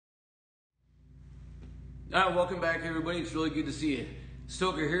Alright, welcome back everybody. It's really good to see you.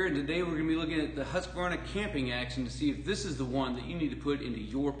 Stoker here, and today we're going to be looking at the Husqvarna Camping Axe and to see if this is the one that you need to put into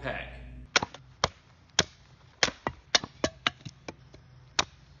your pack.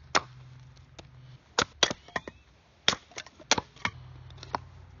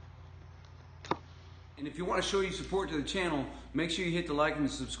 And if you want to show your support to the channel, make sure you hit the like and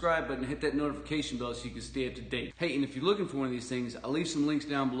the subscribe button and hit that notification bell so you can stay up to date. Hey, and if you're looking for one of these things, I'll leave some links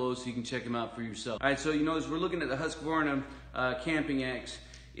down below so you can check them out for yourself. Alright, so as we're looking at the Husqvarna Camping Axe,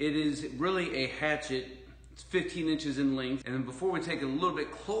 it is really a hatchet. It's 15 inches in length. And then before we take a little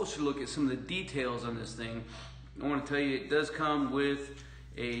bit closer look at some of the details on this thing, I want to tell you it does come with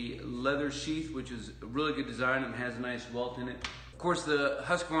a leather sheath, which is a really good design and has a nice welt in it. Of course, the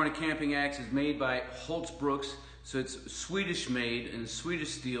Husqvarna Camping Axe is made by Husqvarna, so it's Swedish made and Swedish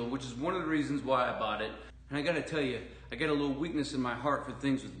steel, which is one of the reasons why I bought it. And I gotta tell you, I got a little weakness in my heart for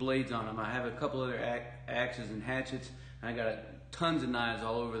things with blades on them. I have a couple other axes and hatchets, and I got tons of knives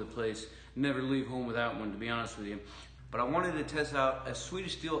all over the place. Never leave home without one, to be honest with you. But I wanted to test out a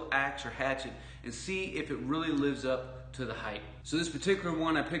Swedish steel axe or hatchet and see if it really lives up to the hype. So this particular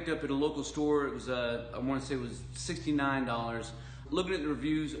one I picked up at a local store. It was, I want to say it was $69. Looking at the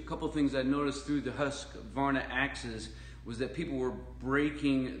reviews, a couple of things I noticed through the Husqvarna axes was that people were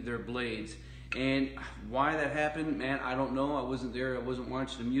breaking their blades. And why that happened, man, I don't know. I wasn't there. I wasn't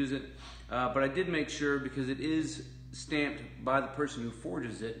watching them use it. But I did make sure, because it is stamped by the person who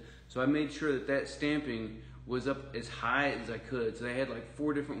forges it. So I made sure that that stamping was up as high as I could. So they had like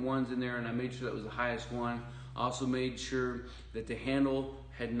 4 different ones in there, and I made sure that was the highest one. I also made sure that the handle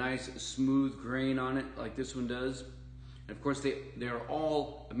had nice smooth grain on it, like this one does. And of course, they're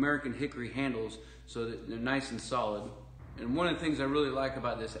all American hickory handles, so that they're nice and solid. And one of the things I really like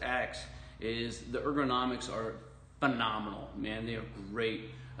about this axe is the ergonomics are phenomenal, man. They are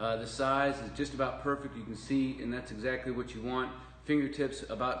great. The size is just about perfect, you can see, and that's exactly what you want. Fingertips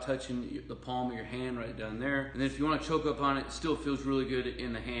about touching the palm of your hand right down there. And then if you want to choke up on it, it still feels really good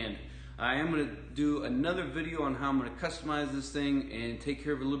in the hand. I am going to do another video on how I'm going to customize this thing and take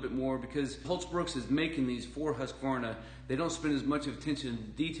care of it a little bit more, because Husqvarna is making these for Husqvarna. They don't spend as much of attention to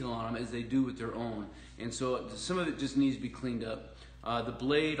detail on them as they do with their own. And so some of it just needs to be cleaned up. The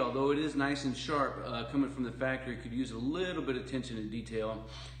blade, although it is nice and sharp, coming from the factory, could use a little bit of attention to detail.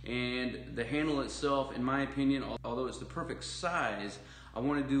 And the handle itself, in my opinion, although it's the perfect size, I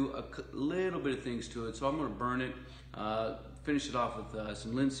want to do a little bit of things to it. So I'm going to burn it, finish it off with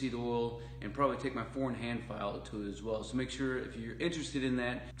some linseed oil, and probably take my 4-in-hand file to it as well. So make sure, if you're interested in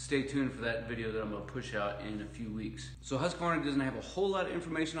that, stay tuned for that video that I'm going to push out in a few weeks. So Husqvarna doesn't have a whole lot of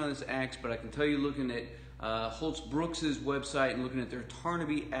information on this axe, but I can tell you, looking at Husqvarna's website and looking at their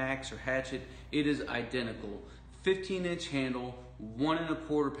Tarnaby axe or hatchet, it is identical. 15-inch handle, 1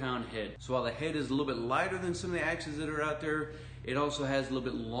 1/4 pound head. So while the head is a little bit lighter than some of the axes that are out there, it also has a little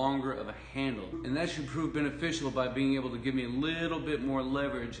bit longer of a handle. And that should prove beneficial by being able to give me a little bit more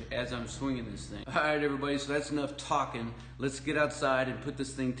leverage as I'm swinging this thing. All right, everybody, so that's enough talking. Let's get outside and put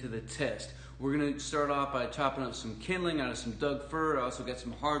this thing to the test. We're gonna start off by chopping up some kindling out of some Doug fir. I also got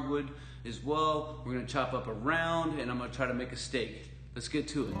some hardwood as well. We're gonna chop up a round, and I'm gonna try to make a steak. Let's get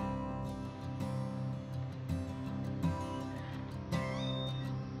to it.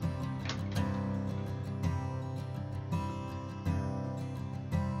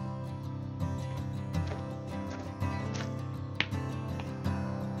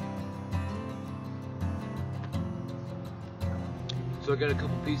 So I got a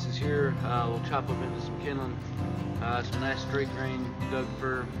couple pieces here. We'll chop them into some kindling. Some nice straight grain Doug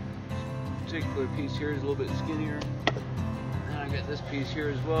fir. This particular piece here is a little bit skinnier. And I got this piece here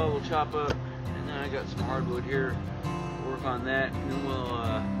as well. We'll chop up. And then I got some hardwood here. We'll work on that. And then we'll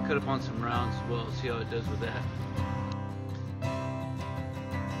cut up on some rounds as well. See how it does with that.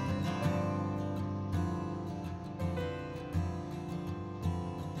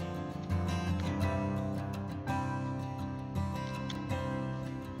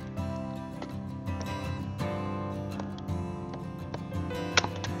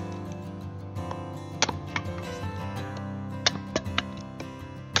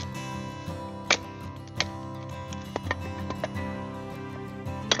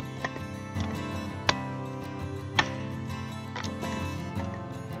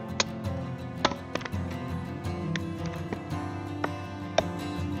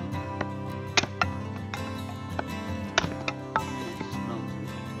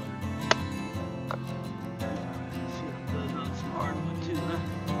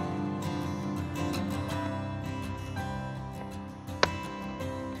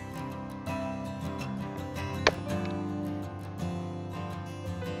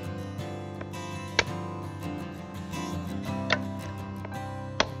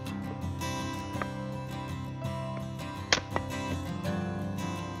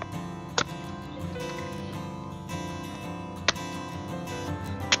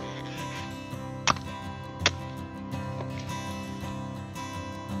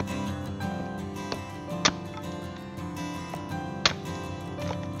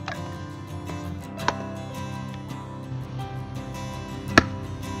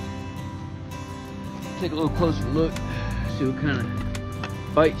 take a little closer look, see what kind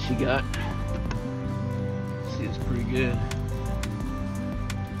of bite she got. See, it's pretty good.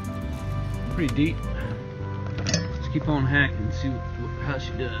 Pretty deep. Let's keep on hacking and see how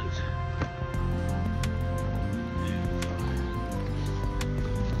she does.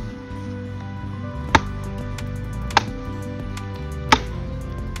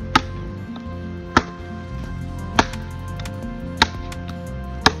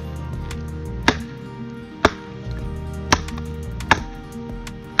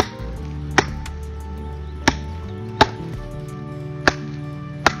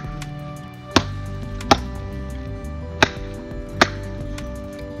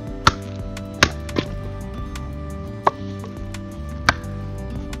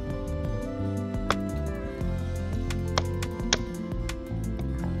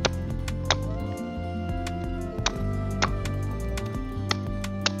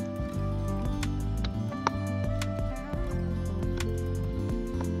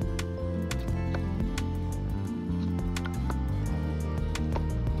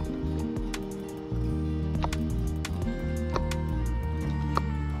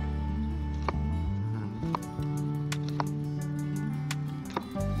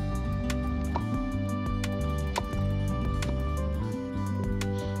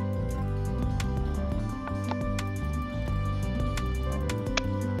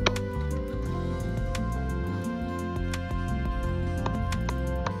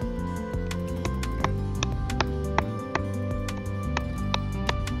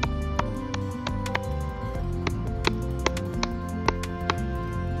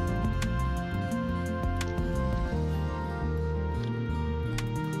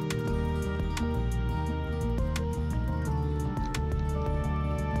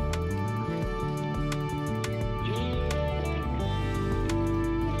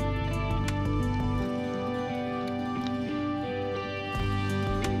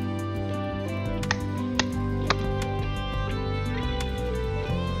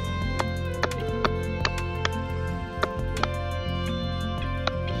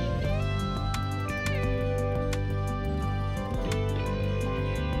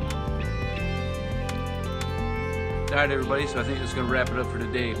 Alright everybody, so I think that's going to wrap it up for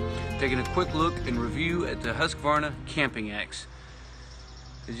today. Taking a quick look and review at the Husqvarna Camping Axe.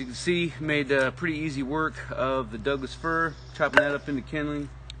 As you can see, made pretty easy work of the Douglas fir, chopping that up into kindling,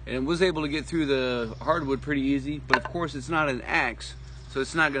 and was able to get through the hardwood pretty easy, but of course it's not an axe, so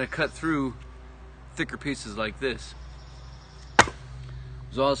it's not going to cut through thicker pieces like this.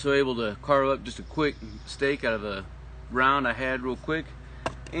 Was also able to carve up just a quick steak out of a round I had real quick,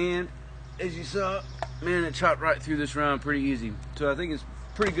 and as you saw, man, it chopped right through this round pretty easy. So I think it's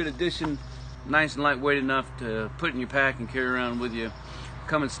a pretty good addition, nice and lightweight enough to put in your pack and carry around with you.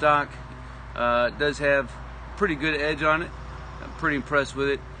 Coming stock, it does have pretty good edge on it. I'm pretty impressed with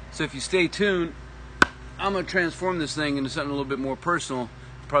it. So if you stay tuned, I'm going to transform this thing into something a little bit more personal.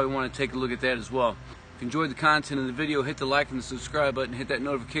 You probably want to take a look at that as well. If you enjoyed the content of the video, hit the like and the subscribe button, hit that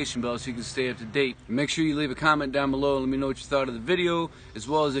notification bell so you can stay up to date. And make sure you leave a comment down below and let me know what you thought of the video, as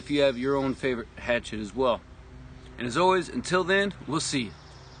well as if you have your own favorite hatchet as well. And as always, until then, we'll see you.